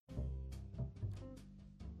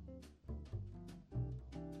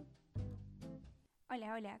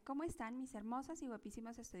Hola, hola, ¿cómo están mis hermosas y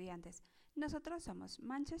guapísimos estudiantes? Nosotros somos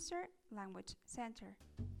Manchester Language Center.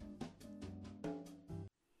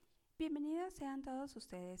 Bienvenidos sean todos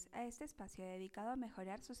ustedes a este espacio dedicado a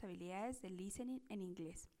mejorar sus habilidades de listening en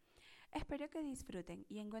inglés. Espero que disfruten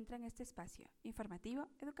y encuentren este espacio informativo,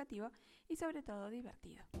 educativo y sobre todo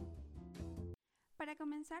divertido. Para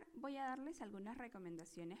comenzar, voy a darles algunas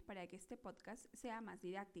recomendaciones para que este podcast sea más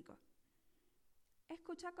didáctico.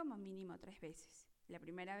 Escucha como mínimo 3 veces. La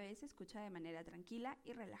primera vez escucha de manera tranquila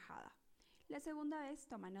y relajada. La segunda vez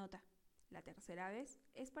toma nota. La tercera vez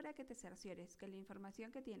es para que te cerciores que la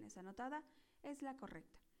información que tienes anotada es la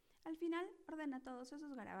correcta. Al final, ordena todos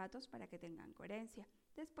esos garabatos para que tengan coherencia.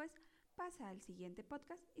 Después, pasa al siguiente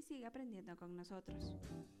podcast y sigue aprendiendo con nosotros.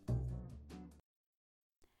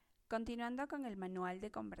 Continuando con el manual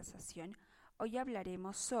de conversación, hoy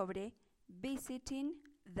hablaremos sobre visiting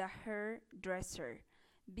the hairdresser,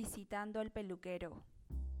 visitando al peluquero.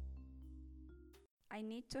 I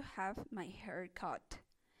need to have my hair cut.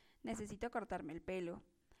 Necesito cortarme el pelo.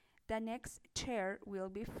 The next chair will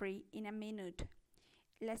be free in a minute.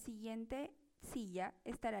 La siguiente silla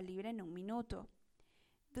estará libre en un minuto.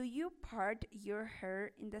 Do you part your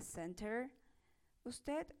hair in the center?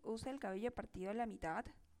 ¿Usted usa el cabello partido a la mitad?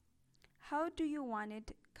 How do you want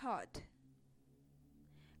it cut?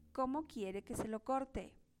 ¿Cómo quiere que se lo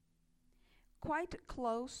corte? Quite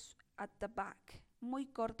close at the back. Muy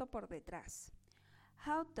corto por detrás.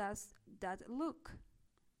 How does that look?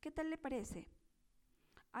 ¿Qué tal le parece?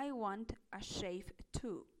 I want a shave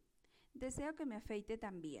too. Deseo que me afeite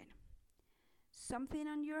también. Something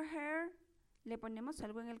on your hair? ¿Le ponemos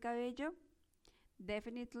algo en el cabello?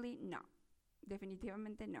 Definitely no.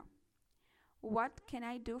 Definitivamente no. What can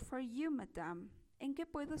I do for you, madam? ¿En qué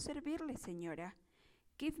puedo servirle, señora?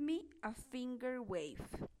 Give me a finger wave.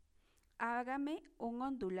 Hágame un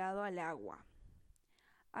ondulado al agua.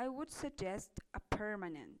 I would suggest a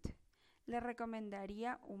permanent. Le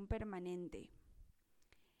recomendaría un permanente.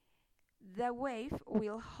 The wave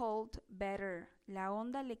will hold better. La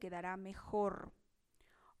onda le quedará mejor.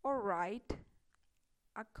 Alright.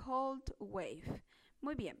 A cold wave.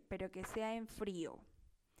 Muy bien, pero que sea en frío.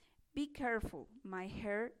 Be careful. My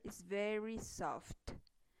hair is very soft.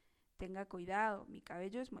 Tenga cuidado, mi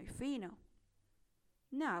cabello es muy fino.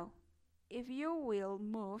 Now, if you will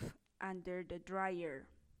move under the dryer.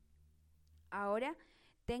 Ahora,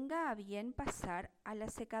 tenga a bien pasar a la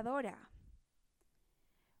secadora.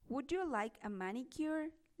 Would you like a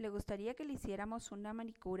manicure? ¿Le gustaría que le hiciéramos una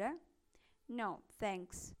manicura? No,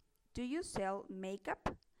 thanks. Do you sell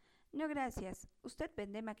makeup? No, gracias. ¿Usted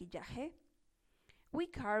vende maquillaje? We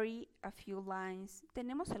carry a few lines.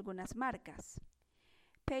 Tenemos algunas marcas.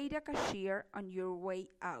 Pay the cashier on your way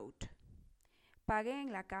out. Pague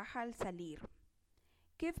en la caja al salir.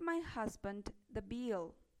 Give my husband the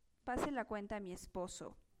bill. Pase la cuenta a mi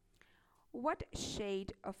esposo. What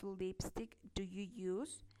shade of lipstick do you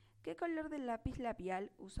use? ¿Qué color de lápiz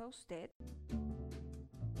labial usa usted?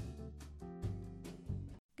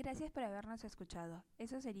 Gracias por habernos escuchado.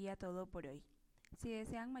 Eso sería todo por hoy. Si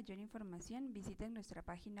desean mayor información, visiten nuestra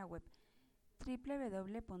página web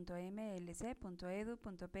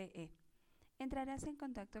www.mlc.edu.pe. Entrarás en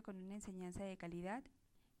contacto con una enseñanza de calidad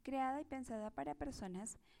creada y pensada para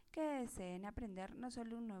personas que deseen aprender no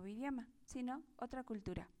solo un nuevo idioma, sino otra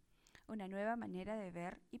cultura, una nueva manera de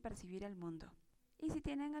ver y percibir el mundo. Y si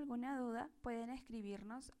tienen alguna duda, pueden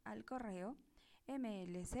escribirnos al correo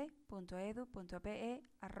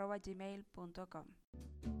mlc.edu.pe@gmail.com.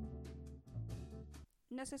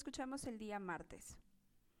 Nos escuchamos el día martes.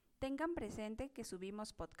 Tengan presente que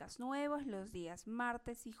subimos podcasts nuevos los días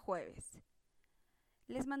martes y jueves.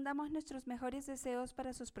 Les mandamos nuestros mejores deseos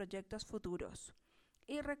para sus proyectos futuros.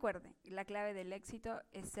 Y recuerden, la clave del éxito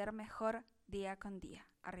es ser mejor día con día.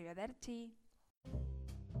 Arrivederci.